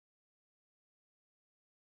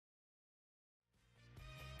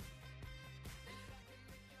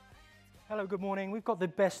Hello, good morning. We've got the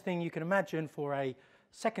best thing you can imagine for a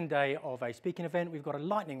second day of a speaking event. We've got a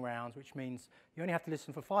lightning round, which means you only have to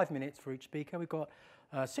listen for 5 minutes for each speaker. We've got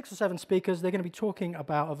 6 or 7 speakers. They're going to be talking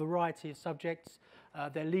about a variety of subjects.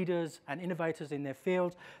 They're leaders and innovators in their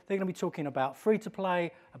field. They're going to be talking about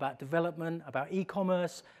free-to-play, about development, about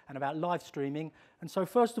e-commerce, and about live streaming. And so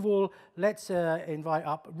first of all, let's invite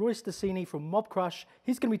up Royce Disini from Mobcrush.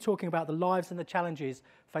 He's going to be talking about the lives and the challenges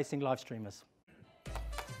facing live streamers.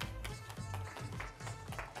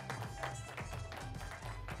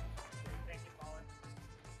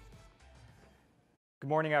 Good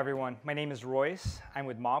morning, everyone. My name is Royce. I'm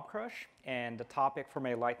with Mobcrush, and the topic for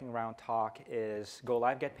my lightning round talk is Go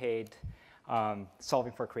Live, Get Paid,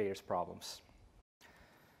 solving for creators' problems.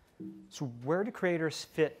 So where do creators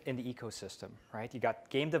fit in the ecosystem, right? You got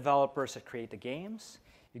game developers that create the games,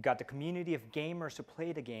 you've got the community of gamers who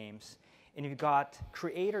play the games, and you've got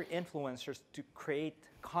creator influencers to create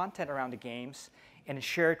content around the games and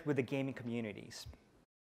share it with the gaming communities.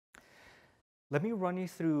 Let me run you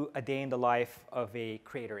through a day in the life of a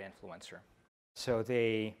creator influencer. So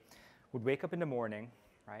they would wake up in the morning,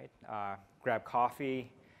 right, grab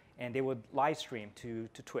coffee, and they would live stream to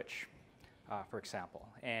Twitch, for example.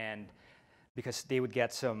 And because they would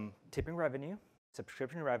get some tipping revenue,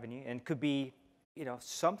 subscription revenue, and it could be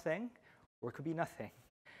something, or it could be nothing.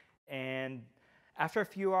 And after a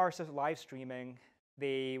few hours of live streaming,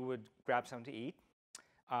 they would grab something to eat.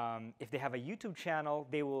 If they have a YouTube channel,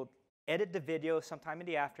 they will edit the video sometime in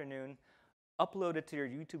the afternoon, upload it to their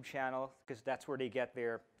YouTube channel, because that's where they get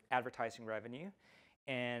their advertising revenue.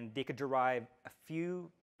 And they could derive a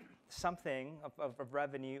few something of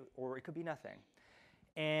revenue, or it could be nothing.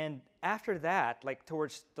 And after that, like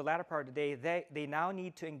towards the latter part of the day, they now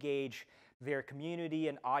need to engage their community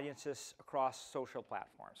and audiences across social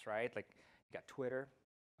platforms, right? Like you got Twitter,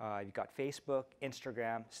 you got Facebook,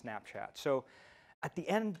 Instagram, Snapchat. So at the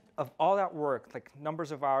end of all that work, like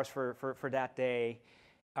numbers of hours for that day,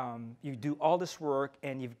 you do all this work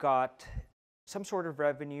and you've got some sort of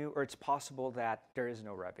revenue, or it's possible that there is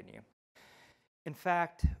no revenue. In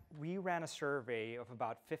fact, we ran a survey of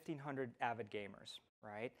about 1,500 avid gamers,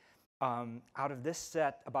 right? Out of this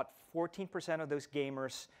set, about 14% of those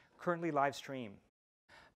gamers currently live stream.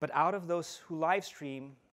 But out of those who live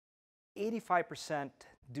stream, 85%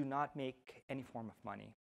 do not make any form of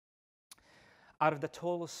money. Out of the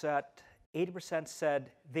total set, 80% said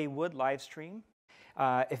they would live stream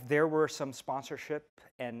if there were some sponsorship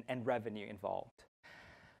and revenue involved.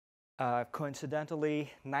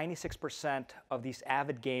 Coincidentally, 96% of these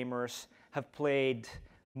avid gamers have played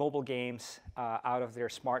mobile games out of their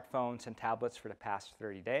smartphones and tablets for the past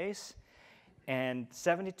 30 days. And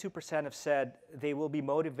 72% have said they will be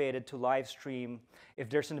motivated to live stream if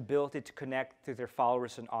there's an ability to connect to their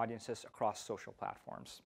followers and audiences across social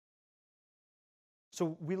platforms.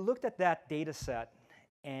 So we looked at that data set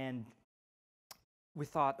and we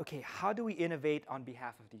thought, okay, how do we innovate on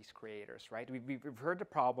behalf of these creators, right? We've heard the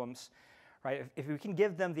problems, right? If we can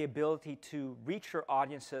give them the ability to reach their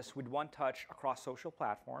audiences with one touch across social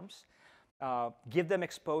platforms, give them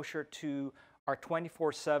exposure to our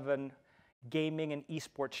 24/7 gaming and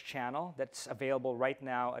esports channel that's available right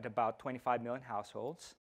now at about 25 million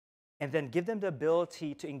households, and then give them the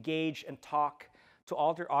ability to engage and talk to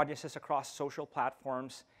all their audiences across social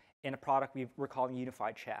platforms in a product we're calling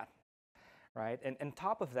Unified Chat, right? And on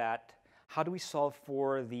top of that, how do we solve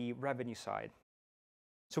for the revenue side?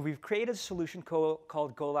 So we've created a solution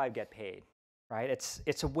called Go Live, Get Paid, right?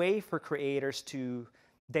 It's a way for creators to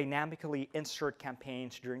dynamically insert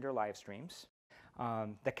campaigns during their live streams.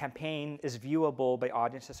 The campaign is viewable by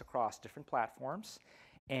audiences across different platforms,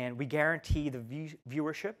 and we guarantee the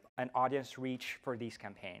viewership and audience reach for these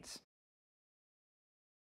campaigns.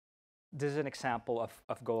 This is an example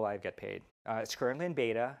of Go Live, Get Paid. It's currently in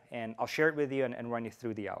beta, and I'll share it with you and run you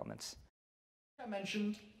through the elements. I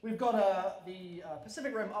mentioned, we've got the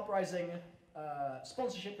Pacific Rim Uprising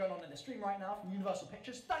sponsorship going on in the stream right now from Universal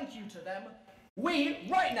Pictures. Thank you to them. We,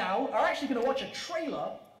 right now, are actually going to watch a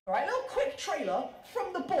trailer, all right, a little quick trailer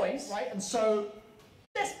from the boys, right? And so,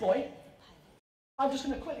 this boy, I'm just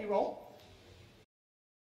going to quickly roll.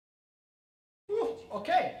 Whew,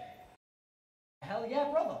 okay. Hell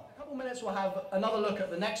yeah, brother. A couple minutes, we'll have another look at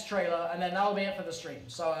the next trailer, and then that'll be it for the stream.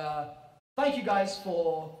 So thank you guys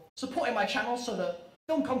for supporting my channel so that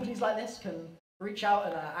film companies like this can reach out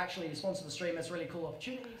and actually sponsor the stream. It's really cool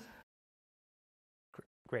opportunities.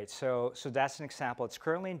 Great. So that's an example. It's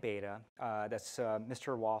currently in beta. That's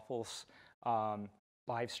Mr. Waffles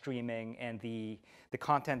live streaming, and the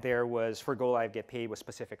content there was for Go Live, Get Paid was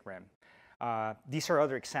Pacific Rim. These are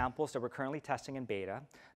other examples that we're currently testing in beta.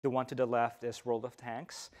 The one to the left is World of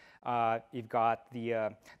Tanks. You've got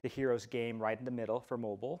the Heroes game right in the middle for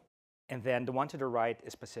mobile. And then the one to the right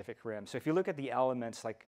is Pacific Rim. So if you look at the elements,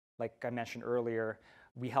 like I mentioned earlier,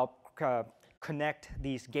 we help connect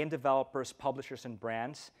these game developers, publishers, and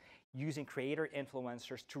brands using creator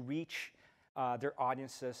influencers to reach their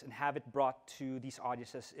audiences and have it brought to these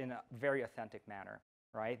audiences in a very authentic manner,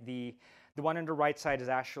 right? The one on the right side is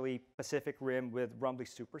actually Pacific Rim with Rumbly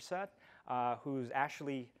Superset, who's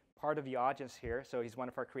actually part of the audience here. So he's one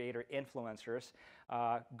of our creator influencers.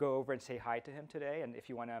 Go over and say hi to him today. And if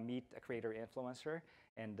you want to meet a creator influencer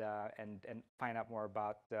and find out more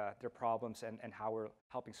about their problems and how we're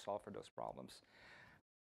helping solve for those problems.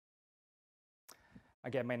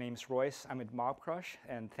 Again, my name is Royce. I'm with Mobcrush,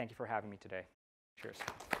 and thank you for having me today. Cheers.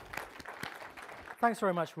 Thanks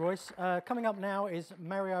very much, Royce. Coming up now is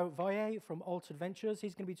Mario Valle from Altered Ventures.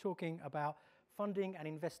 He's going to be talking about funding and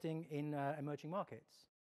investing in emerging markets.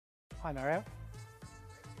 Hi, Mario.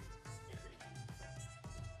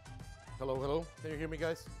 Hello, hello. Can you hear me,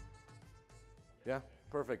 guys? Yeah,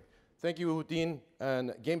 perfect. Thank you, Dean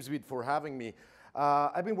and GamesBeat for having me.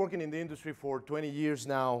 I've been working in the industry for 20 years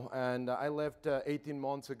now, and I left 18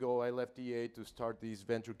 months ago. I left EA to start this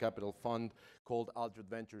venture capital fund called Altered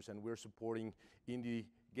Ventures, and we're supporting indie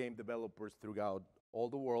game developers throughout all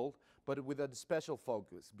the world, but with a special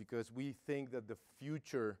focus, because we think that the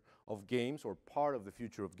future of games, or part of the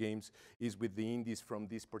future of games, is with the indies from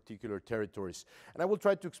these particular territories. And I will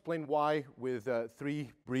try to explain why with 3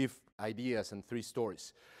 brief ideas and 3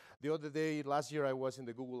 stories. The other day, last year, I was in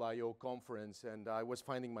the Google I/O conference, and I was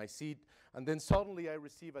finding my seat, and then suddenly I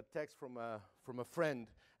receive a text from a friend,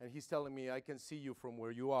 and he's telling me, I can see you from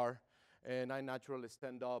where you are, and I naturally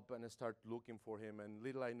stand up and I start looking for him, and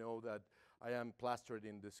little I know that I am plastered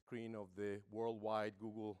in the screen of the worldwide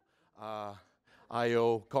Google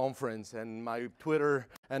I/O conference, and my Twitter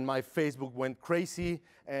and my Facebook went crazy,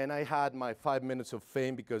 and I had my 5 minutes of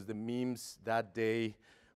fame because the memes that day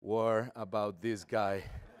were about this guy.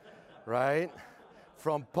 Right?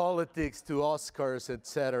 From politics to Oscars,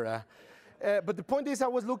 etc. But the point is, I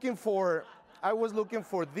was looking for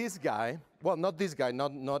this guy. Well, not this guy,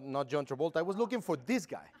 not John Travolta. I was looking for this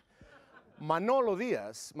guy, Manolo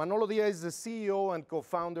Diaz. Manolo Diaz is the CEO and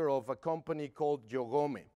co-founder of a company called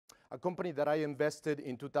Jeonghee, a company that I invested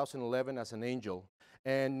in 2011 as an angel.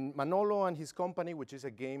 And Manolo and his company, which is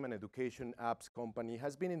a game and education apps company,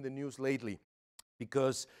 has been in the news lately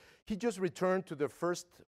because he just returned to the first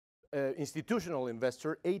institutional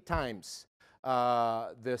investor 8 times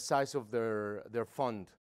the size of their fund,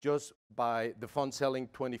 just by the fund selling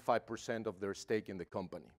 25% of their stake in the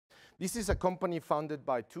company. This is a company founded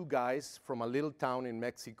by 2 guys from a little town in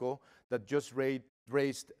Mexico that just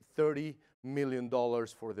raised $30 million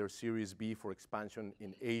for their Series B for expansion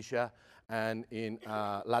in Asia and in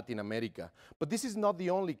Latin America. But this is not the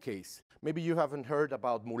only case. Maybe you haven't heard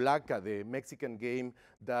about Mulaka, the Mexican game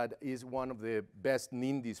that is one of the best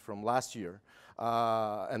nindies from last year,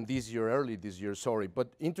 and early this year, sorry.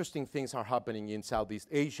 But interesting things are happening in Southeast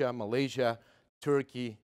Asia, Malaysia,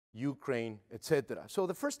 Turkey, Ukraine, etc. So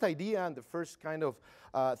the first idea and the first kind of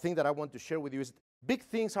thing that I want to share with you is big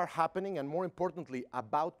things are happening, and more importantly,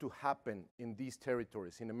 about to happen in these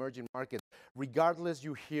territories, in emerging markets, regardless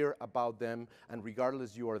you hear about them and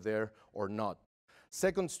regardless you are there or not.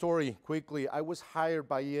 Second story, quickly, I was hired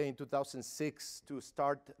by EA in 2006 to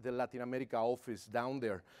start the Latin America office down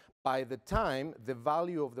there. By the time, the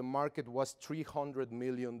value of the market was $300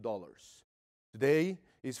 million. Today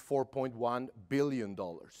is $4.1 billion,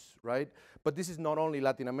 right? But this is not only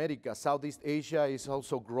Latin America. Southeast Asia is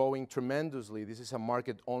also growing tremendously. This is a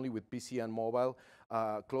market only with PC and mobile,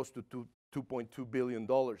 close to $2.2 billion.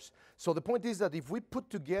 So the point is that if we put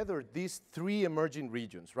together these 3 emerging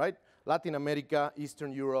regions, right? Latin America,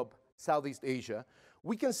 Eastern Europe, Southeast Asia,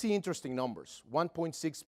 we can see interesting numbers.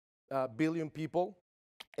 1.6 billion people,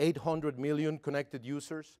 800 million connected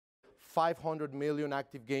users, 500 million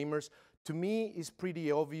active gamers. To me, it's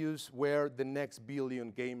pretty obvious where the next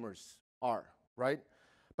billion gamers are, right?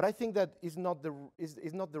 But I think that is not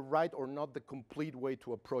the right or not the complete way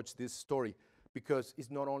to approach this story, because it's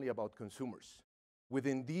not only about consumers.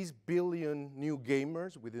 Within these billion new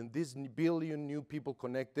gamers, within these billion new people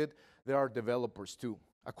connected, there are developers too.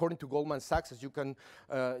 According to Goldman Sachs, as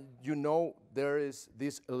you know, there is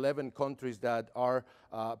these 11 countries that are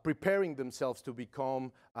preparing themselves to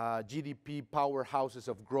become GDP powerhouses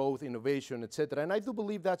of growth, innovation, etc. And I do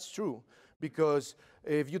believe that's true, because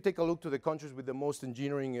if you take a look to the countries with the most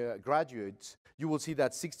engineering graduates, you will see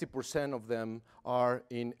that 60% of them are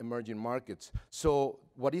in emerging markets. So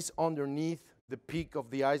what is underneath the peak of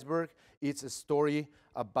the iceberg. It's a story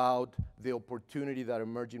about the opportunity that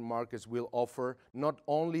emerging markets will offer, not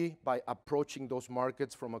only by approaching those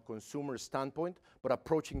markets from a consumer standpoint, but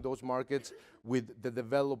approaching those markets with the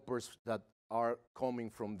developers that are coming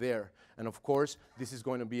from there. And of course, this is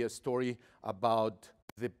going to be a story about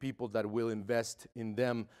the people that will invest in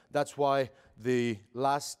them. That's why the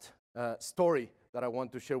last story that I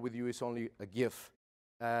want to share with you is only a GIF.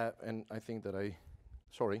 And I think that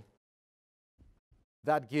sorry.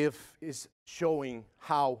 That GIF is showing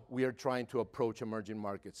how we are trying to approach emerging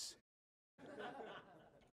markets.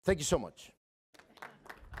 Thank you so much.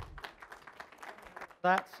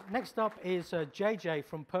 Next up is JJ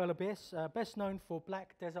from Pearl Abyss, best known for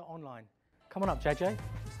Black Desert Online. Come on up, JJ.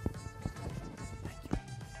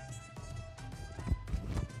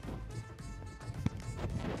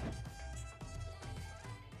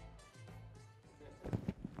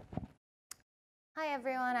 Hi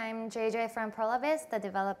everyone, I'm JJ from Pearl Abyss, the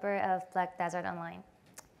developer of Black Desert Online.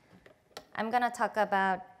 I'm going to talk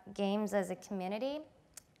about games as a community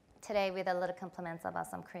today with a little compliments about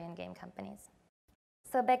some Korean game companies.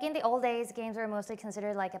 So back in the old days, games were mostly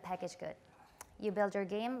considered like a packaged good. You build your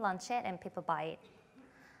game, launch it, and people buy it.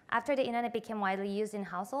 After the internet became widely used in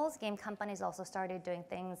households, game companies also started doing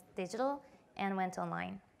things digital and went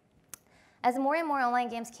online. As more and more online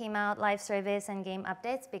games came out, live service and game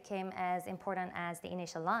updates became as important as the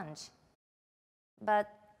initial launch. But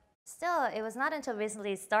still, it was not until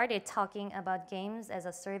recently started talking about games as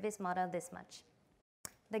a service model this much.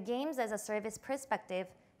 The games as a service perspective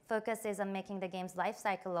focuses on making the game's life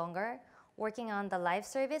cycle longer, working on the live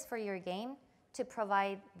service for your game to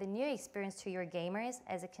provide the new experience to your gamers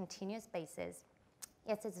as a continuous basis.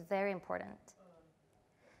 Yes, it's very important.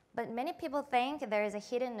 But many people think there is a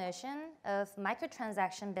hidden notion of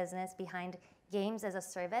microtransaction business behind games as a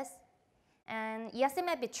service. And yes, it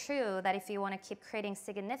might be true that if you want to keep creating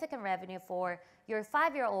significant revenue for your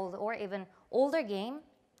 5-year-old or even older game,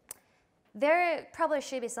 there probably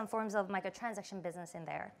should be some forms of microtransaction business in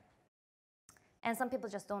there. And some people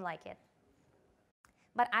just don't like it.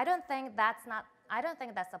 But I don't think that's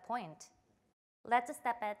the point. Let's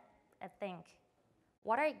step back and think.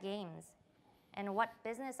 What are games? And what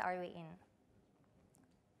business are we in?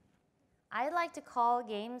 I like to call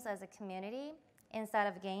games as a community instead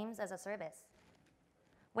of games as a service.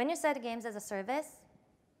 When you said games as a service,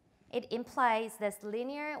 it implies this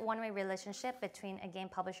linear one-way relationship between a game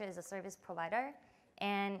publisher as a service provider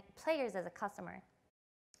and players as a customer.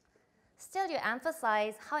 Still, you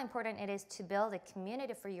emphasize how important it is to build a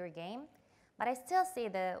community for your game, but I still see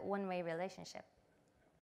the one-way relationship.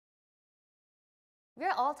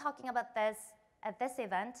 We're all talking about this at this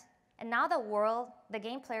event, and now the world the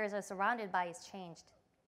game players are surrounded by is changed.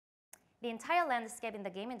 The entire landscape in the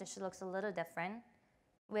game industry looks a little different,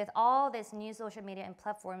 with all these new social media and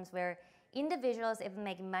platforms where individuals even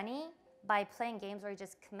make money by playing games or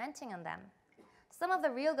just commenting on them. Some of the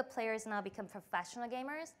real good players now become professional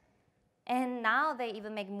gamers, and now they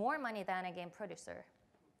even make more money than a game producer.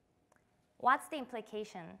 What's the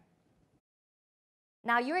implication?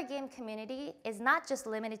 Now your game community is not just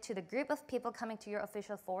limited to the group of people coming to your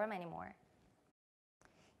official forum anymore.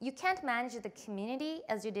 You can't manage the community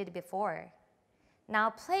as you did before. Now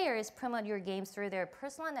players promote your games through their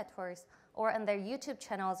personal networks or on their YouTube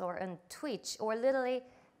channels or on Twitch or literally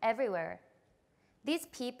everywhere. These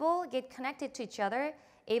people get connected to each other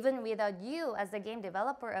even without you as the game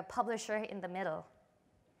developer or publisher in the middle.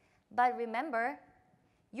 But remember,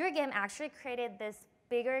 your game actually created this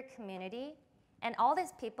bigger community, and all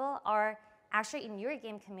these people are actually in your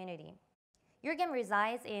game community. Your game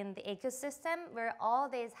resides in the ecosystem where all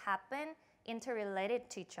these happen interrelated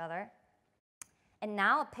to each other. And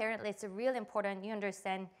now apparently it's really important you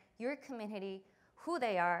understand your community, who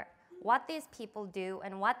they are, what these people do,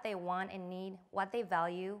 and what they want and need, what they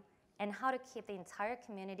value, and how to keep the entire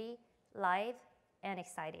community live and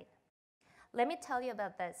excited. Let me tell you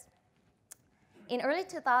about this. In early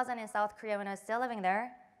 2000 in South Korea, when I was still living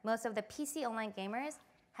there, most of the PC online gamers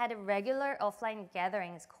had regular offline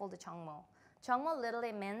gatherings called Jeonghee. Jeonghee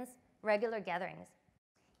literally means regular gatherings.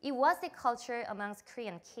 It was the culture amongst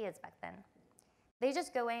Korean kids back then. They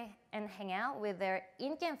just go in and hang out with their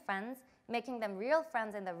in-game friends, making them real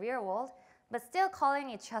friends in the real world, but still calling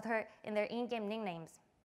each other in their in-game nicknames.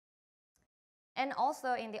 And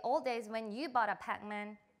also in the old days, when you bought a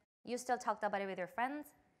Pac-Man, you still talked about it with your friends,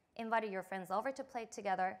 invited your friends over to play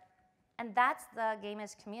together, and that's the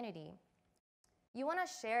gamers community. You want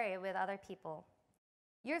to share it with other people.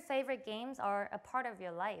 Your favorite games are a part of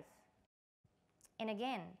your life. And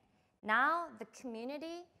again, now the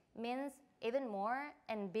community means even more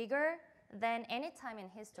and bigger than any time in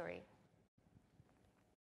history.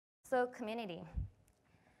 So community.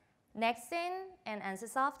 Nexon and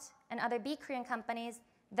NCSoft and other big Korean companies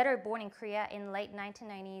that are born in Korea in late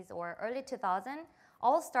 1990s or early 2000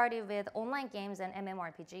 all started with online games and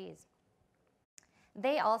MMORPGs.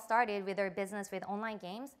 They all started with their business with online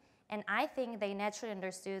games, and I think they naturally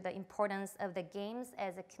understood the importance of the games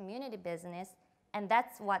as a community business, and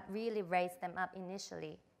that's what really raised them up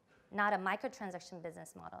initially, not a microtransaction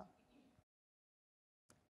business model.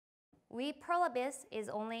 We, Pearl Abyss, is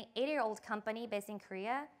only an 8-year-old company based in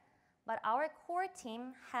Korea, but our core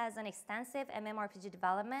team has an extensive MMORPG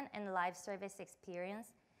development and live service experience,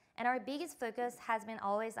 and our biggest focus has been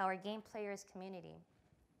always our game players community.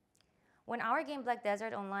 When our game Black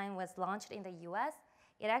Desert Online was launched in the US,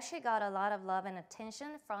 it actually got a lot of love and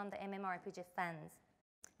attention from the MMORPG fans.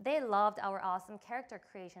 They loved our awesome character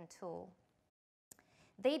creation tool.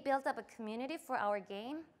 They built up a community for our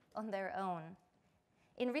game on their own.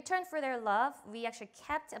 In return for their love, we actually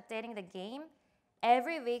kept updating the game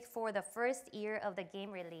every week for the first year of the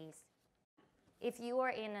game release. If you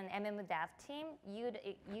are in an MMO dev team,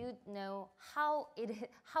 you'd know how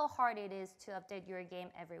hard it is to update your game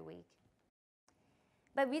every week.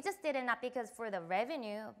 But we just did it not because for the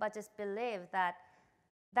revenue, but just believe that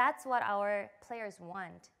that's what our players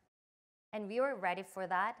want. And we were ready for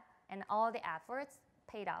that, and all the efforts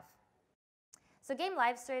paid off. So game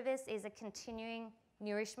live service is a continuing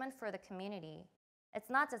nourishment for the community. It's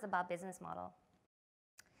not just about business model.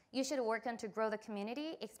 You should work on to grow the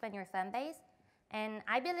community, expand your fan base, and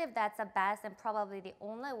I believe that's the best and probably the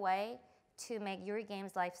only way to make your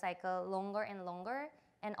game's life cycle longer and longer,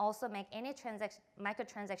 and also make any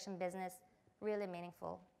microtransaction business really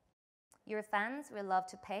meaningful. Your fans will love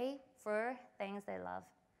to pay for things they love.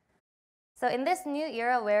 So in this new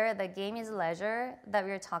era where the game is leisure that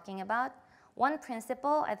we're talking about, one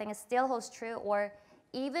principle I think still holds true, or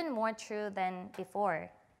even more true than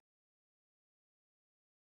before.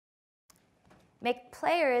 Make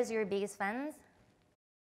players your biggest fans,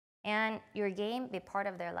 and your game be part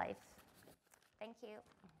of their life. Thank you.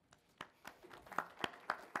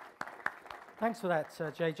 Thanks for that,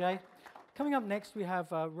 JJ. Coming up next, we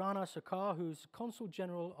have Rana Sarkar, who's Consul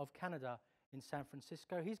General of Canada in San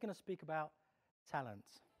Francisco. He's going to speak about talent.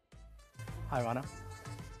 Hi, Rana.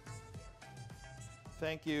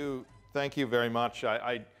 Thank you very much.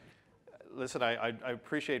 Listen, I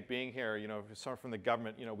appreciate being here. You know, someone from the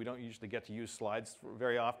government, you know, we don't usually get to use slides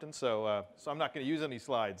very often, so I'm not going to use any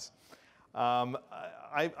slides.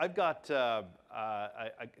 I've got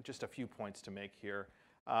just a few points to make here.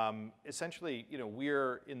 Essentially, you know,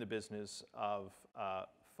 we're in the business of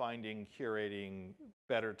finding, curating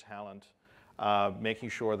better talent, making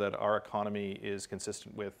sure that our economy is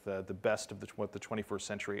consistent with the best of what the 21st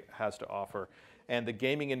century has to offer. And the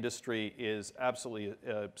gaming industry is absolutely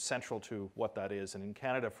central to what that is. And in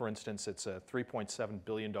Canada, for instance, it's a $3.7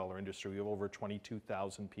 billion industry. We have over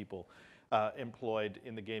 22,000 people employed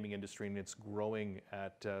in the gaming industry, and it's growing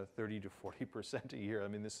at 30 to 40% a year. I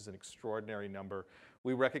mean, this is an extraordinary number.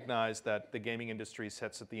 We recognize that the gaming industry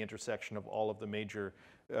sits at the intersection of all of the major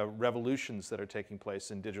revolutions that are taking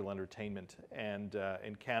place in digital entertainment. And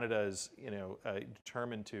Canada is, you know,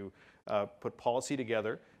 determined to put policy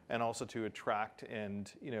together and also to attract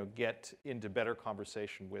and, you know, get into better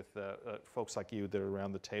conversation with folks like you that are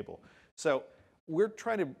around the table. So we're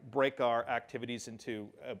trying to break our activities into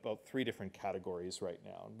about 3 different categories right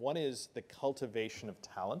now. One is the cultivation of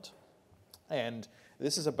talent. And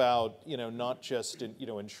this is about, you know, not just, you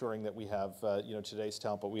know, ensuring that we have, you know, today's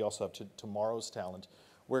talent, but we also have tomorrow's talent.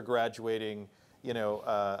 We're graduating, you know,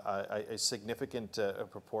 a significant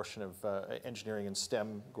proportion of engineering and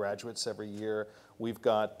STEM graduates every year. We've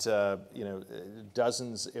got, you know,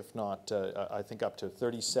 dozens, if not, I think up to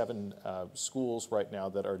 37 schools right now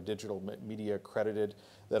that are digital media accredited,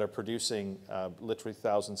 that are producing literally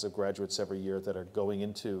thousands of graduates every year that are going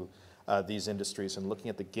into these industries and looking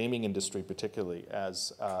at the gaming industry particularly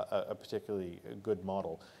as a particularly good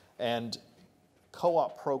model. And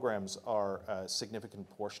co-op programs are a significant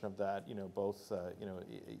portion of that. You know, both you know,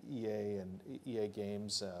 EA and EA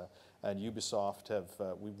Games and Ubisoft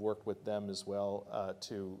have we've worked with them as well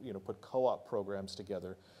to, you know, put co-op programs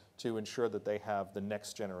together to ensure that they have the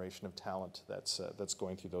next generation of talent that's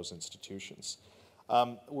going through those institutions.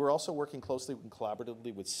 We're also working closely and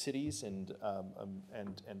collaboratively with cities and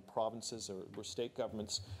provinces or state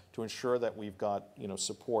governments to ensure that we've got, you know,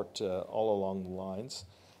 support all along the lines.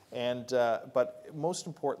 And, but most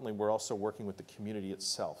importantly, we're also working with the community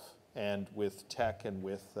itself and with tech and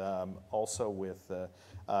with also with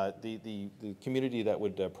the community that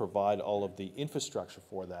would provide all of the infrastructure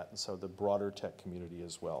for that, and so the broader tech community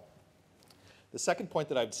as well. The second point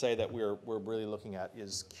that I'd say that we're really looking at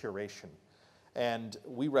is curation. And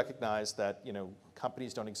we recognize that, you know,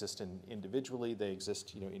 companies don't exist individually, they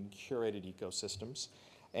exist, you know, in curated ecosystems.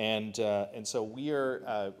 And so we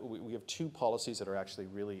have two policies that are actually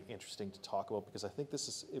really interesting to talk about, because I think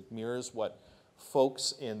it mirrors what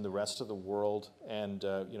folks in the rest of the world, and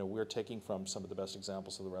you know, we're taking from some of the best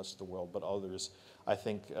examples of the rest of the world, but others, I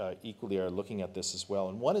think, equally are looking at this as well.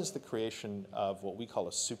 And one is the creation of what we call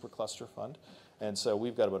a supercluster fund. And so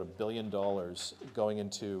we've got about $1 billion going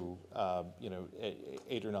into you know,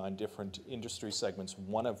 8 or 9 different industry segments,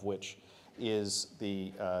 one of which is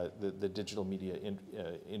the digital media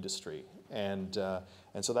industry. And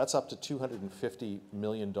so that's up to $250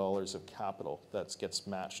 million of capital that gets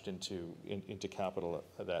matched into capital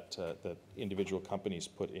that individual companies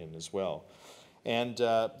put in as well. And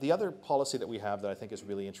the other policy that we have that I think is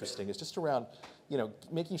really interesting is just around, you know,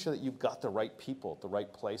 making sure that you've got the right people at the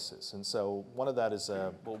right places. And so one of that is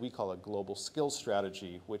what we call a global skills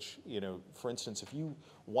strategy, which, you know, for instance, if you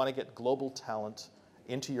want to get global talent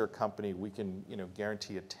into your company, we can, you know,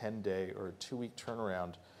 guarantee a 10-day or a 2-week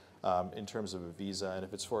turnaround in terms of a visa. And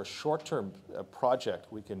if it's for a short-term project,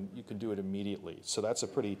 you can do it immediately. So that's a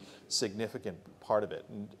pretty significant part of it.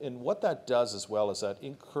 And what that does as well is that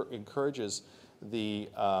encourages the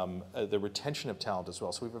retention of talent as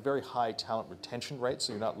well. So we have a very high talent retention rate,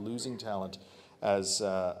 so you're not losing talent as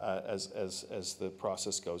the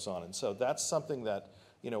process goes on. And so that's something that,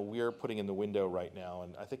 you know, we're putting in the window right now,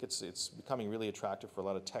 and I think it's becoming really attractive for a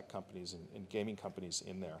lot of tech companies and gaming companies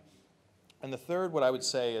in there. And the third, what I would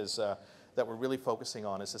say is that we're really focusing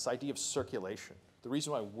on is this idea of circulation. The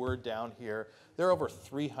reason why we're down here, there are over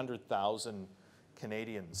 300,000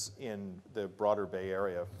 Canadians in the broader Bay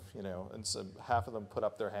Area, you know, and so half of them put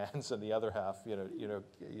up their hands, and the other half,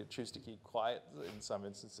 you choose to keep quiet in some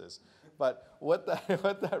instances. But what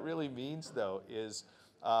that really means, though, is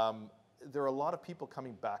there are a lot of people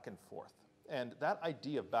coming back and forth. And that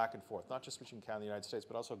idea of back and forth, not just between Canada and the United States,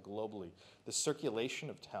 but also globally, the circulation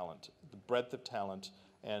of talent, the breadth of talent,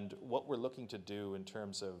 and what we're looking to do in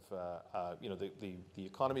terms of, you know, the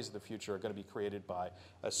economies of the future are going to be created by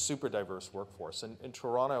a super diverse workforce. And in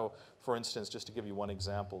Toronto, for instance, just to give you one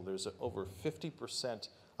example, there's over 50%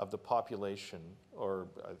 of the population, or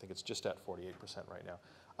I think it's just at 48% right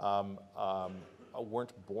now,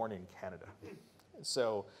 weren't born in Canada.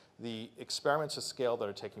 So the experiments of scale that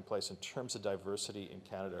are taking place in terms of diversity in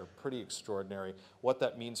Canada are pretty extraordinary. What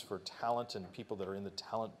that means for talent and people that are in the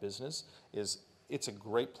talent business is it's a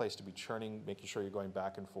great place to be churning, making sure you're going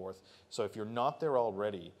back and forth. So if you're not there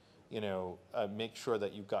already, you know, make sure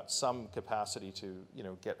that you've got some capacity to, you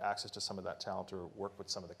know, get access to some of that talent or work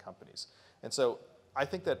with some of the companies. And so I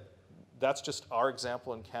think that that's just our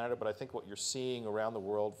example in Canada, but I think what you're seeing around the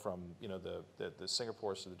world, from, you know, the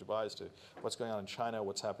Singapores to the Dubais to what's going on in China,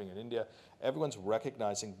 what's happening in India, everyone's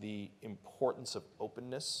recognizing the importance of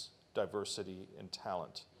openness, diversity, and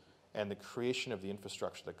talent, and the creation of the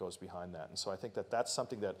infrastructure that goes behind that. And so I think that that's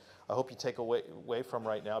something that I hope you take away from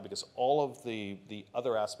right now, because all of the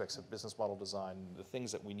other aspects of business model design, the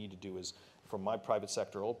things that we need to do is, from my private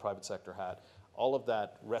sector, old private sector hat, all of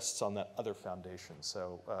that rests on that other foundation.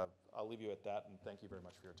 So I'll leave you at that, and thank you very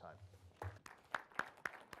much for your time.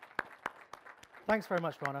 Thanks very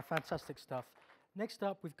much, Rana. Fantastic stuff. Next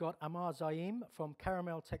up, we've got Ammar Zaeem from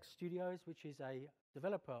Caramel Tech Studios, which is a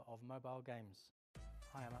developer of mobile games.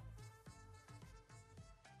 Hi, Ammar.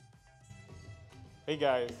 Hey,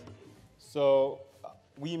 guys. So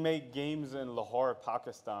we make games in Lahore,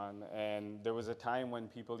 Pakistan, and there was a time when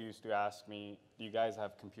people used to ask me, do you guys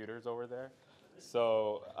have computers over there?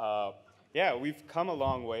 So yeah, we've come a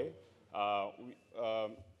long way.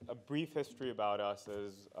 A brief history about us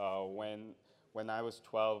is when I was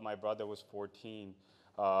 12, my brother was 14.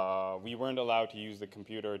 We weren't allowed to use the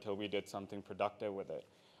computer until we did something productive with it.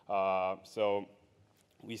 So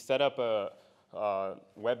we set up a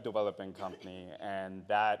web development company, and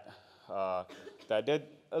that did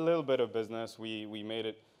a little bit of business. We made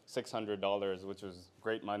it $600, which was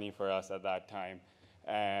great money for us at that time.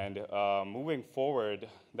 And moving forward,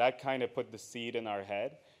 that kind of put the seed in our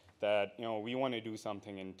head that, you know, we want to do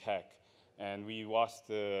something in tech. And we watched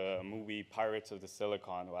the movie Pirates of the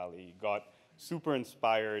Silicon Valley, got super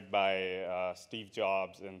inspired by Steve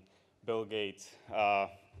Jobs and Bill Gates.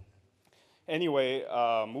 Anyway,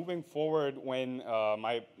 moving forward, when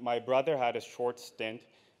my brother had a short stint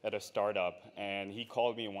at a startup, and he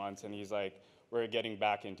called me once, and he's like, we're getting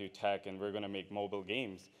back into tech, and we're going to make mobile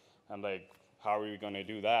games. I'm like, how are we going to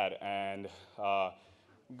do that? And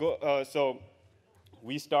so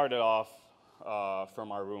we started off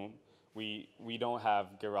from our room. We don't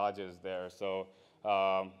have garages there, so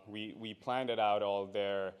We planned it out all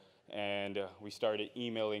there, and we started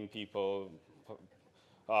emailing people,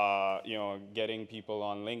 getting people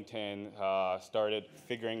on LinkedIn, started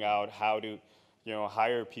figuring out how to,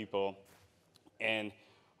 hire people. And,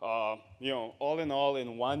 all in all,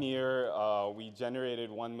 in 1 year, we generated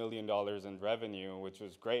 $1 million in revenue, which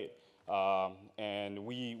was great. And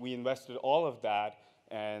we invested all of that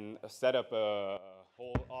and set up a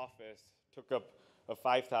whole office, took up a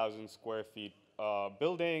 5,000 square feet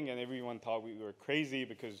building, and everyone thought we were crazy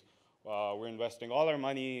because we're investing all our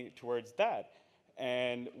money towards that.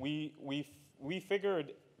 And we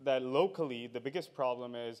figured that locally, the biggest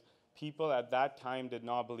problem is people at that time did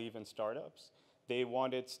not believe in startups. They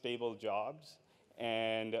wanted stable jobs,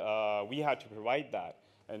 and we had to provide that.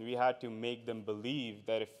 And we had to make them believe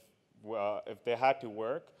that if they had to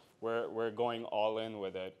work, we're going all in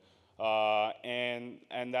with it.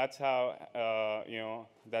 And that's how,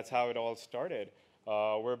 that's how it all started.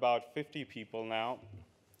 We're about 50 people now.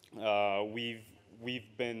 We've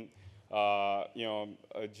been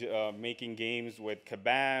making games with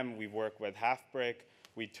Kabam. We've worked with Halfbrick.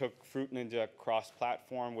 We took Fruit Ninja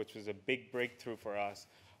cross-platform, which was a big breakthrough for us.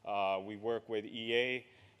 We work with EA,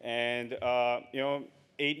 and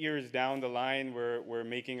 8 years down the line, we're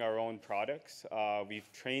making our own products.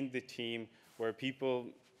 We've trained the team where people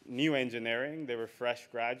knew engineering. They were fresh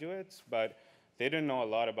graduates, but they didn't know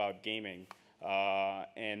a lot about gaming.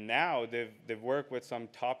 And now they've worked with some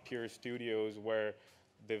top-tier studios where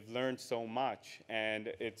they've learned so much,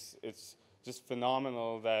 and it's just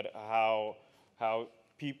phenomenal that how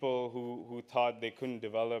people who thought they couldn't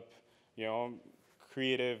develop,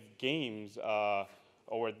 creative games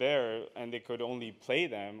over there and they could only play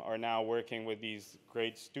them are now working with these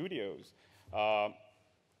great studios.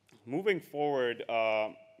 Moving forward,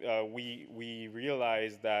 we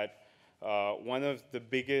realized that one of the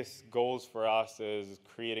biggest goals for us is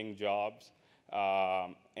creating jobs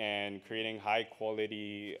and creating high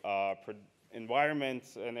quality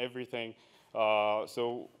environments and everything.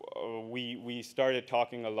 So we started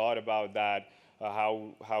talking a lot about that,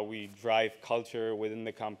 how we drive culture within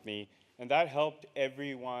the company. And that helped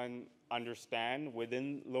everyone understand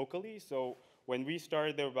within locally. So when we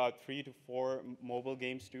started, there were about 3 to 4 mobile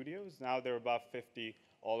game studios. Now there are about 50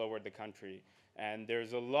 all over the country. And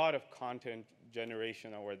there's a lot of content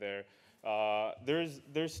generation over there.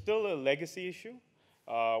 There's still a legacy issue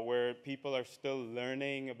where people are still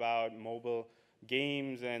learning about mobile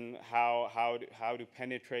games and how to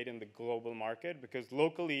penetrate in the global market, because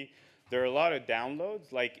locally there are a lot of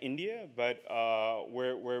downloads like India, but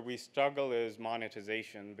where we struggle is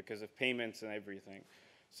monetization because of payments and everything.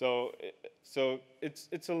 So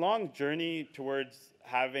it's a long journey towards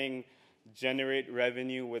having generate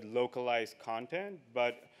revenue with localized content,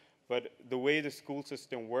 but the way the school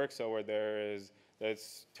system works over there is that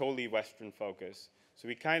it's totally Western focused. So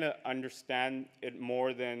we kind of understand it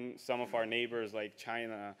more than some of our neighbors like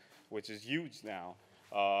China, which is huge now.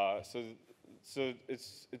 So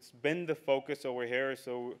it's been the focus over here.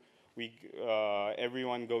 So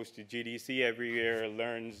everyone goes to GDC every year,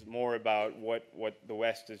 learns more about what the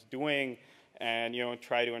West is doing, and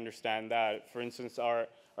try to understand that. For instance, our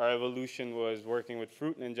evolution was working with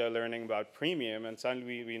Fruit Ninja, learning about premium, and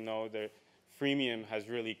suddenly we know that freemium has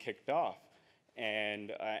really kicked off,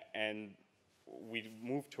 and we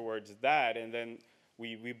moved towards that, and then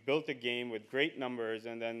we built a game with great numbers,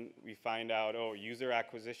 and then we find out, oh, user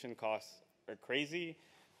acquisition costs are crazy.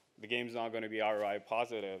 The game's not going to be ROI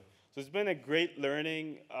positive. So it's been a great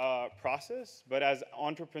learning process, but as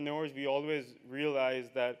entrepreneurs, we always realize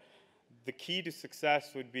that the key to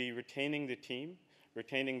success would be retaining the team,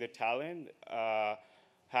 retaining the talent,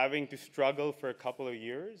 having to struggle for a couple of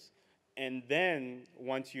years, and then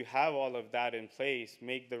once you have all of that in place,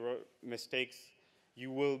 make the mistakes,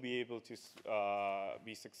 you will be able to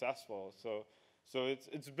be successful. So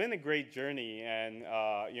it's been a great journey, and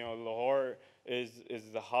Lahore is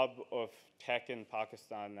the hub of tech in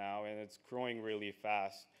Pakistan now, and it's growing really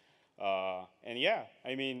fast. And yeah,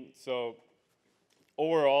 I mean, so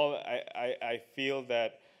overall, I feel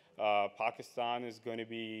that Pakistan is going to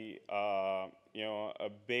be a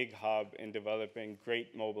big hub in developing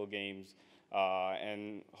great mobile games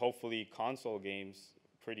and hopefully console games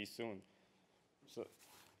pretty soon. So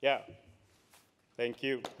yeah, thank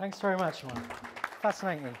you. Thanks very much, Ammar.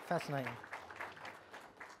 Fascinating, fascinating.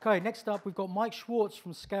 Okay, next up we've got Mike Schwartz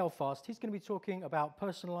from Scalefast. He's going to be talking about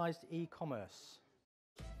personalized e-commerce.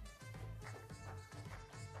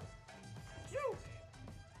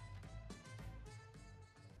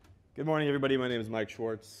 Good morning, everybody. My name is Mike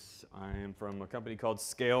Schwartz. I am from a company called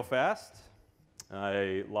Scalefast.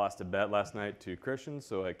 I lost a bet last night to Christian,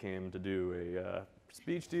 so I came to do a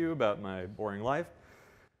speech to you about my boring life.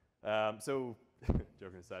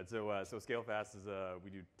 Joking aside, so Scalefast is we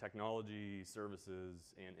do technology,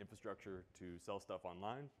 services, and infrastructure to sell stuff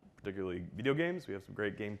online, particularly video games. We have some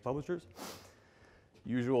great game publishers.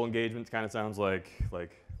 Usual engagements kind of sounds like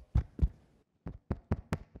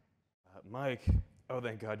Mike. Oh,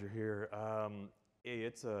 thank God you're here. Hey,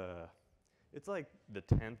 it's like the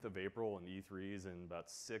 10th of April, and E3 is in about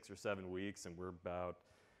 6 or 7 weeks, and we're about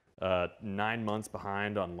 9 months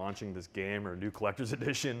behind on launching this game or new collector's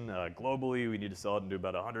edition. Globally, we need to sell it into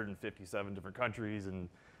about 157 different countries and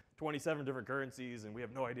 27 different currencies, and we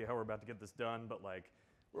have no idea how we're about to get this done, but like,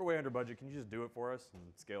 we're way under budget. Can you just do it for us? And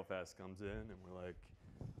Scalefast comes in, and we're like,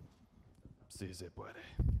 sí se puede.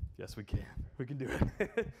 Yes, we can. We can do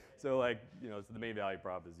it. So like, so the main value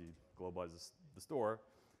prop is you globalize the store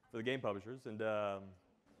for the game publishers, and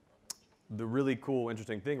the really cool,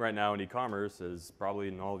 interesting thing right now in e-commerce is probably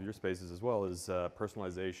in all of your spaces as well is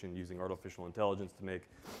personalization using artificial intelligence to make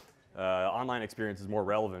online experiences more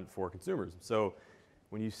relevant for consumers. So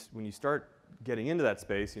when you start getting into that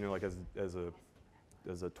space, like as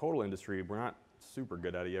a total industry, we're not super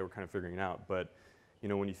good at it yet. We're kind of figuring it out. But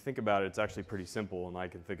when you think about it, it's actually pretty simple. And I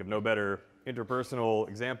can think of no better interpersonal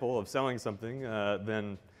example of selling something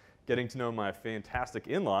than getting to know my fantastic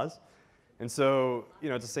in-laws. And so,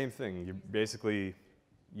 it's the same thing. You basically,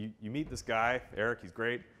 you meet this guy, Eric, he's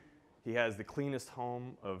great. He has the cleanest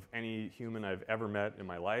home of any human I've ever met in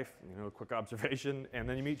my life, quick observation. And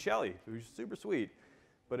then you meet Shelly, who's super sweet.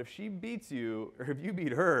 But if she beats you, or if you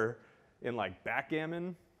beat her in like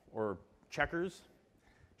backgammon or checkers,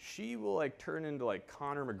 she will like turn into like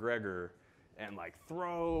Conor McGregor and like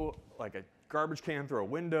throw like a garbage can through a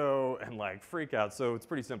window and like freak out. So it's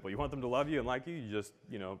pretty simple. You want them to love you and like you, you just,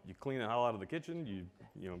 you clean the hell out of the kitchen,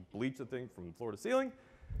 you bleach the thing from floor to ceiling,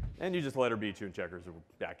 and you just let her beat you in checkers or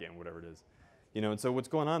backgammon, whatever it is. And so what's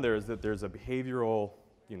going on there is that there's a behavioral,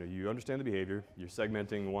 you understand the behavior, you're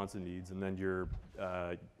segmenting wants and needs, and then you're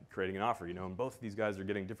creating an offer, and both of these guys are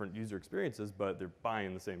getting different user experiences, but they're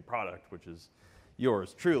buying the same product, which is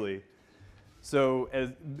yours truly. So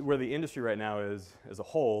where the industry right now is, as a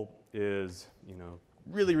whole, is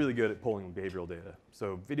really, really good at pulling behavioral data.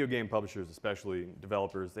 So video game publishers, especially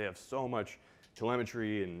developers, they have so much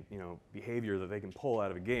telemetry and behavior that they can pull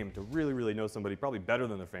out of a game to really, really know somebody probably better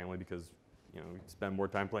than their family because we spend more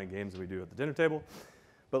time playing games than we do at the dinner table.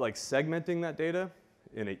 But like segmenting that data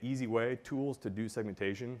in an easy way, tools to do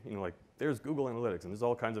segmentation, like there's Google Analytics and there's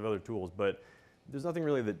all kinds of other tools, but there's nothing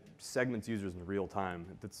really that segments users in real time,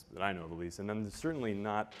 that I know of at least. And then there's certainly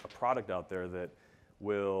not a product out there that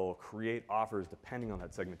will create offers depending on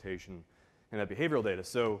that segmentation and that behavioral data.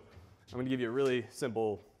 So I'm going to give you a really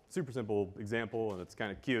simple, super simple example, and it's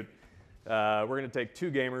kind of cute. We're going to take two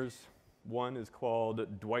gamers. One is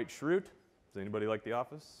called Dwight Schrute. Does anybody like The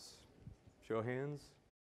Office? Show of hands.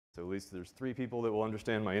 So at least there's 3 people that will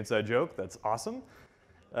understand my inside joke. That's awesome.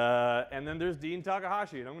 And then there's Dean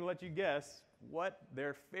Takahashi, and I'm going to let you guess what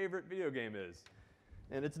their favorite video game is.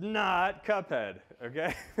 And it's not Cuphead,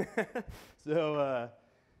 okay? So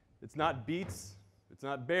it's not Beats, it's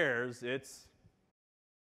not Bears, it's,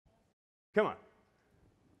 come on.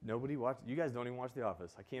 Nobody watched, you guys don't even watch The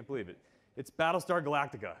Office, I can't believe it. It's Battlestar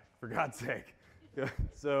Galactica, for God's sake.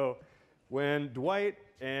 So when Dwight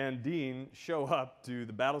and Dean show up to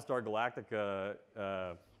the Battlestar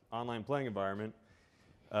Galactica online playing environment,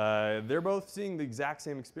 they're both seeing the exact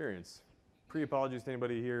same experience. Pre-apologies to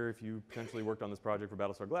anybody here if you potentially worked on this project for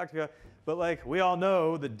Battlestar Galactica, but like we all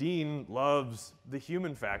know that Dean loves the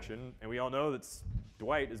human faction, and we all know that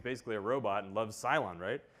Dwight is basically a robot and loves Cylon,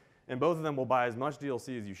 right? And both of them will buy as much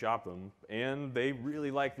DLC as you shop them, and they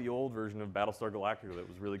really like the old version of Battlestar Galactica that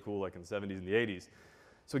was really cool like in the 70s and the 80s.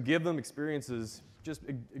 So give them experiences, just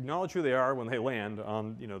acknowledge who they are when they land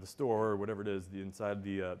on the store or whatever it is inside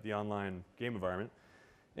the online game environment,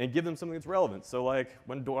 and give them something that's relevant. So like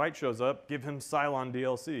when Dwight shows up, give him Cylon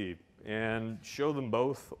DLC and show them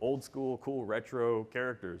both old school, cool, retro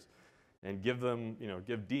characters, and give them,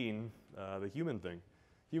 give Dean the human thing,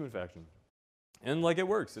 human faction. And like it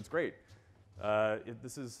works, it's great.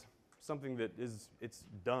 This is something that it's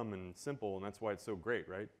dumb and simple, and that's why it's so great,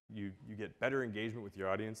 right? You get better engagement with your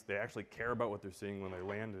audience. They actually care about what they're seeing when they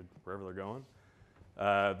land wherever they're going.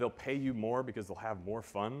 They'll pay you more because they'll have more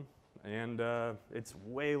fun. And it's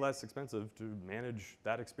way less expensive to manage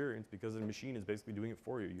that experience because the machine is basically doing it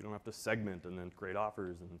for you. You don't have to segment and then create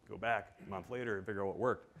offers and go back a month later and figure out what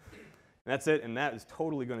worked. And that's it, and that is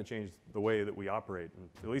totally going to change the way that we operate,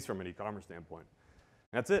 at least from an e-commerce standpoint.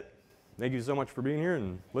 That's it. Thank you so much for being here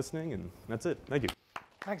and listening, and that's it. Thank you.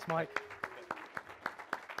 Thanks, Mike.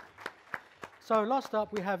 So last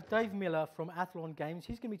up, we have Dave Miller from Athlon Games.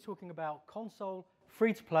 He's going to be talking about console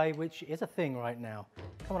free-to-play, which is a thing right now.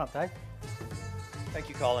 Come on up, Dave. Thank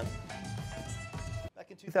you, Colin. Back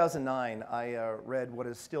in 2009, I read what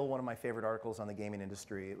is still one of my favorite articles on the gaming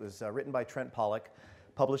industry. It was written by Trent Pollock,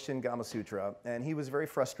 published in Gamasutra, and he was very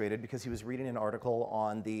frustrated because he was reading an article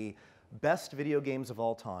on the best video games of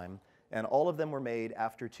all time, and all of them were made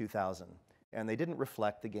after 2000. And they didn't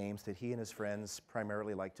reflect the games that he and his friends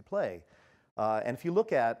primarily liked to play. And if you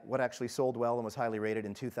look at what actually sold well and was highly rated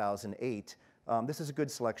in 2008, this is a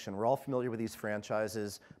good selection. We're all familiar with these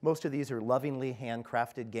franchises. Most of these are lovingly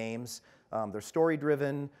handcrafted games. They're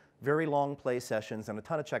story-driven, very long play sessions, and a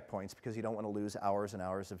ton of checkpoints because you don't want to lose hours and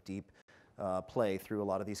hours of deep play through a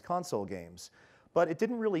lot of these console games. But it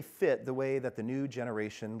didn't really fit the way that the new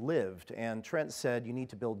generation lived. And Trent said you need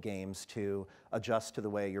to build games to adjust to the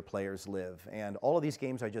way your players live. And all of these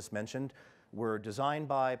games I just mentioned were designed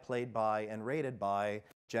by, played by, and rated by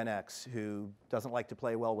Gen X, who doesn't like to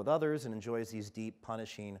play well with others and enjoys these deep,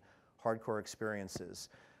 punishing, hardcore experiences.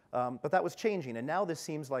 But that was changing, and now this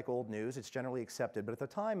seems like old news. It's generally accepted, but at the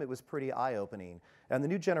time it was pretty eye-opening. And the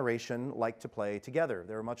new generation liked to play together.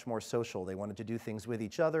 They were much more social. They wanted to do things with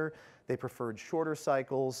each other. They preferred shorter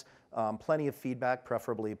cycles, plenty of feedback,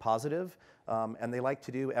 preferably positive, and they liked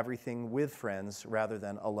to do everything with friends rather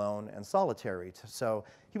than alone and solitary. So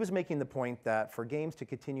he was making the point that for games to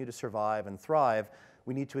continue to survive and thrive,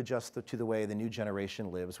 we need to adjust to the way the new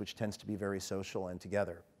generation lives, which tends to be very social and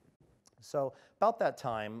together. So about that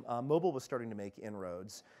time, mobile was starting to make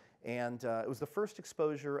inroads, and it was the first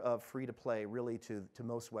exposure of free-to-play really to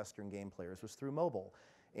most Western game players was through mobile.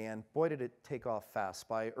 And boy, did it take off fast.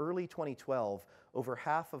 By early 2012, over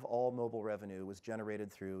half of all mobile revenue was generated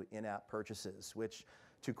through in-app purchases, which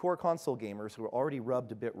to core console gamers who were already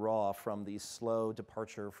rubbed a bit raw from the slow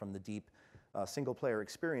departure from the deep single-player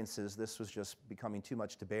experiences, this was just becoming too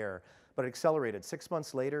much to bear. But it accelerated. 6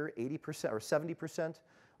 months later, 80% or 70%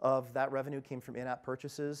 of that revenue came from in-app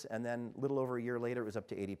purchases, and then a little over a year later, it was up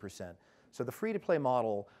to 80%. So the free-to-play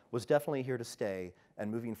model was definitely here to stay and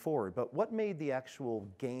moving forward. But what made the actual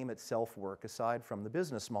game itself work aside from the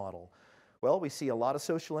business model? Well, we see a lot of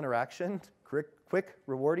social interaction, quick,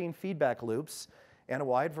 rewarding feedback loops, and a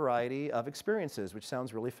wide variety of experiences, which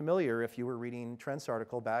sounds really familiar if you were reading Trent's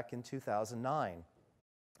article back in 2009.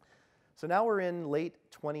 So now we're in late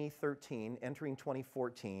 2013, entering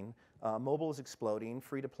 2014. Mobile is exploding,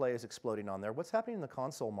 free-to-play is exploding on there. What's happening in the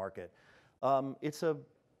console market? It's a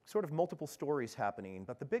sort of multiple stories happening,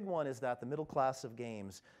 but the big one is that the middle class of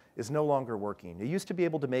games is no longer working. You used to be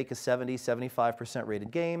able to make a 70, 75%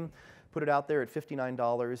 rated game, put it out there at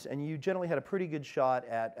 $59, and you generally had a pretty good shot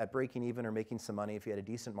at breaking even or making some money if you had a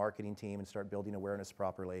decent marketing team and start building awareness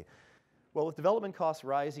properly. Well, with development costs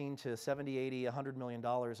rising to $70, $80, $100 million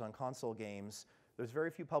on console games, there's very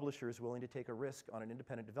few publishers willing to take a risk on an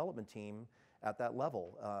independent development team at that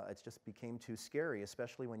level. It just became too scary,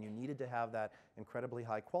 especially when you needed to have that incredibly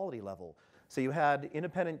high quality level. So you had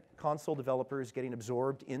independent console developers getting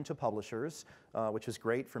absorbed into publishers, which was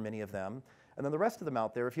great for many of them. And then the rest of them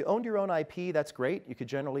out there, if you owned your own IP, that's great. You could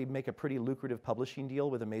generally make a pretty lucrative publishing deal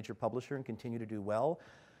with a major publisher and continue to do well.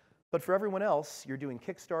 But for everyone else, you're doing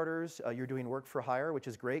Kickstarters, you're doing work for hire, which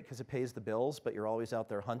is great because it pays the bills, but you're always out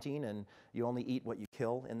there hunting and you only eat what you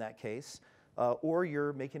kill in that case. Or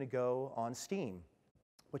you're making a go on Steam,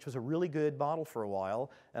 which was a really good model for a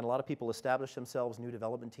while, and a lot of people established themselves, new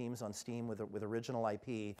development teams on Steam with original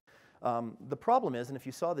IP. The problem is, and if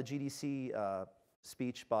you saw the GDC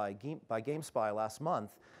speech by GameSpy last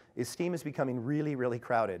month, is Steam is becoming really, really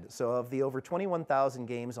crowded. So of the over 21,000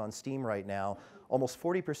 games on Steam right now, almost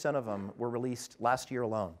 40% of them were released last year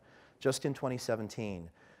alone, just in 2017.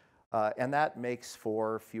 And that makes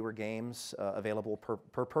for fewer games available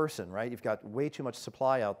per person, right? You've got way too much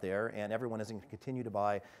supply out there, and everyone isn't going to continue to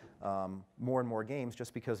buy more and more games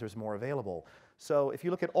just because there's more available. So if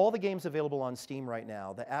you look at all the games available on Steam right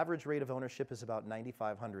now, the average rate of ownership is about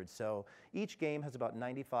 9,500. So each game has about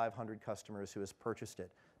 9,500 customers who has purchased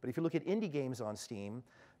it. But if you look at indie games on Steam,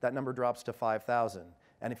 that number drops to 5,000.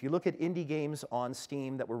 And if you look at indie games on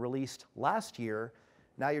Steam that were released last year,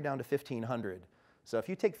 now you're down to 1,500. So if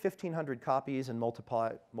you take 1,500 copies and multiply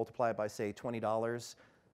it by, say, $20,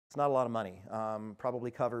 it's not a lot of money. Probably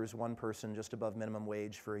covers one person just above minimum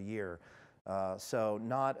wage for a year. So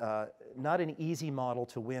not an easy model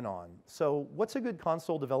to win on. So what's a good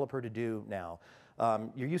console developer to do now?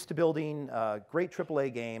 You're used to building great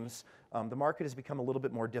AAA games. The market has become a little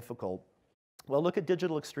bit more difficult. Well, look at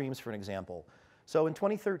Digital Extremes for an example. So in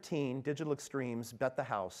 2013, Digital Extremes bet the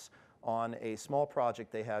house on a small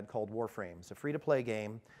project they had called Warframes, a free-to-play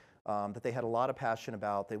game. that they had a lot of passion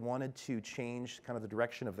about. They wanted to change kind of the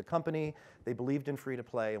direction of the company. They believed in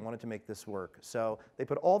free-to-play and wanted to make this work. So they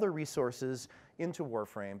put all their resources into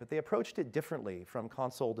Warframe, but they approached it differently from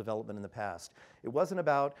console development in the past. It wasn't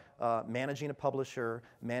about managing a publisher,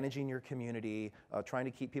 managing your community, trying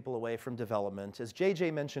to keep people away from development. As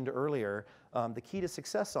JJ mentioned earlier, the key to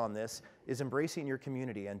success on this is embracing your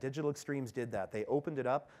community, and Digital Extremes did that. They opened it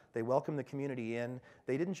up, they welcomed the community in.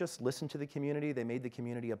 They didn't just listen to the community, they made the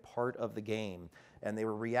community a part of the game. And they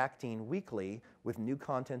were reacting weekly with new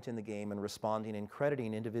content in the game and responding and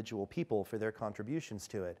crediting individual people for their contributions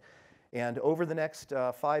to it. And over the next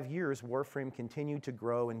 5 years, Warframe continued to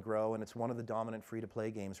grow, and it's one of the dominant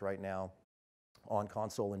free-to-play games right now on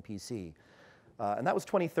console and PC. And that was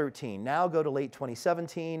 2013. Now go to late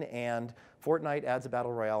 2017, and Fortnite adds a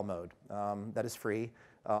Battle Royale mode that is free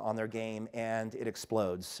on their game, and it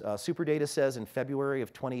explodes. Superdata says in February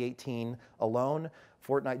of 2018 alone,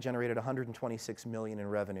 Fortnite generated $126 million in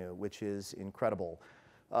revenue, which is incredible.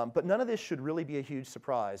 But none of this should really be a huge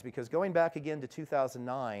surprise, because going back again to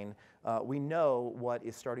 2009, we know what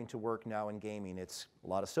is starting to work now in gaming. It's a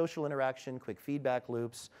lot of social interaction, quick feedback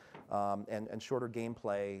loops, and shorter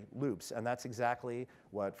gameplay loops. And that's exactly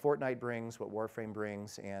what Fortnite brings, what Warframe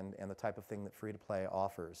brings, and the type of thing that free-to-play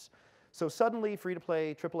offers. So suddenly,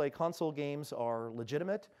 free-to-play AAA console games are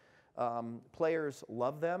legitimate. Players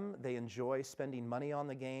love them. They enjoy spending money on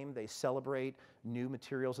the game. They celebrate new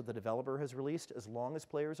materials that the developer has released as long as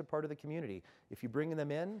players are part of the community. If you bring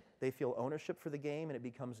them in, they feel ownership for the game and it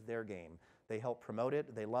becomes their game. They help promote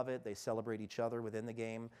it, they love it, they celebrate each other within the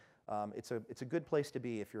game. It's a good place to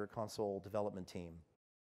be if you're a console development team.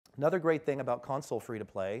 Another great thing about console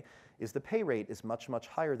free-to-play is the pay rate is much, much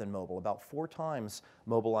higher than mobile, about 4 times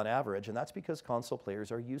mobile on average, and that's because console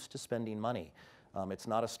players are used to spending money. It's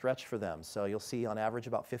not a stretch for them. So you'll see on average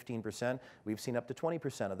about 15%. We've seen up to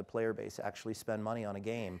 20% of the player base actually spend money on a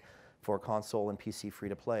game for console and PC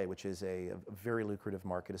free-to-play, which is a very lucrative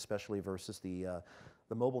market, especially versus the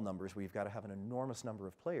mobile numbers, where you've got to have an enormous number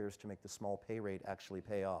of players to make the small pay rate actually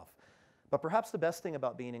pay off. But perhaps the best thing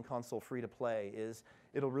about being in console free-to-play is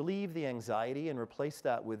it'll relieve the anxiety and replace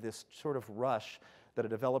that with this sort of rush that a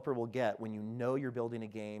developer will get when you know you're building a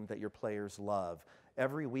game that your players love.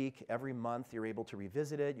 Every week, every month, you're able to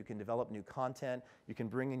revisit it. You can develop new content. You can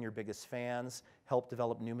bring in your biggest fans, help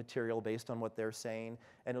develop new material based on what they're saying.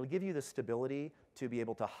 And it'll give you the stability to be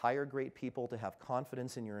able to hire great people, to have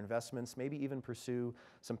confidence in your investments, maybe even pursue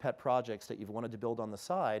some pet projects that you've wanted to build on the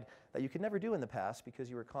side that you could never do in the past because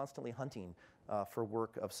you were constantly hunting for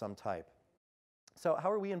work of some type. So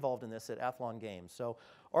how are we involved in this at Athlon Games? So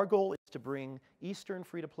our goal is to bring Eastern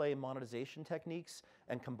free-to-play monetization techniques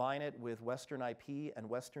and combine it with Western IP and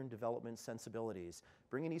Western development sensibilities.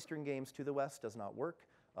 Bringing Eastern games to the West does not work,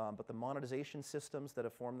 but the monetization systems that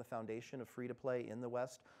have formed the foundation of free-to-play in the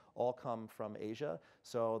West all come from Asia.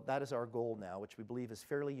 So that is our goal now, which we believe is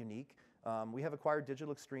fairly unique. We have acquired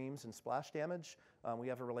Digital Extremes and Splash Damage. We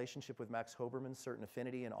have a relationship with Max Hoberman's Certain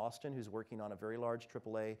Affinity in Austin, who's working on a very large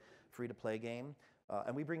AAA free-to-play game.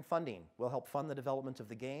 And we bring funding. We'll help fund the development of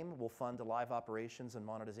the game. We'll fund a live operations and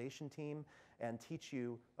monetization team and teach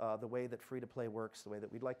you the way that free-to-play works, the way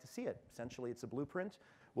that we'd like to see it. Essentially, it's a blueprint.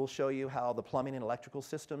 We'll show you how the plumbing and electrical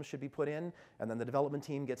systems should be put in, and then the development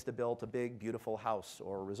team gets to build a big, beautiful house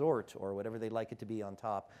or resort or whatever they'd like it to be on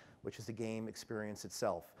top, which is the game experience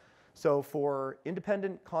itself. So for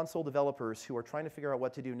independent console developers who are trying to figure out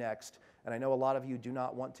what to do next, and I know a lot of you do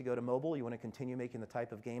not want to go to mobile, you want to continue making the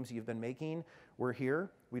type of games you've been making, we're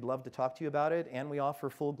here. We'd love to talk to you about it, and we offer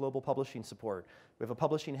full global publishing support. We have a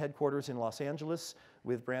publishing headquarters in Los Angeles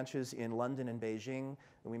with branches in London and Beijing,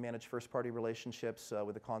 and we manage first-party relationships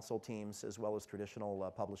with the console teams as well as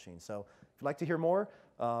traditional publishing. So if you'd like to hear more,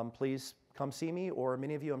 please come see me, or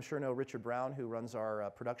many of you I'm sure know Richard Brown, who runs our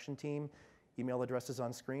production team. Email address is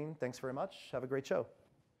on screen. Thanks very much. Have a great show.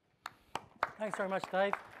 Thanks very much,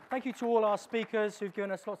 Dave. Thank you to all our speakers who've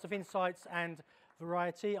given us lots of insights and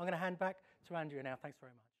variety. I'm going to hand back to Andrea now. Thanks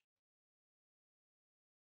very much.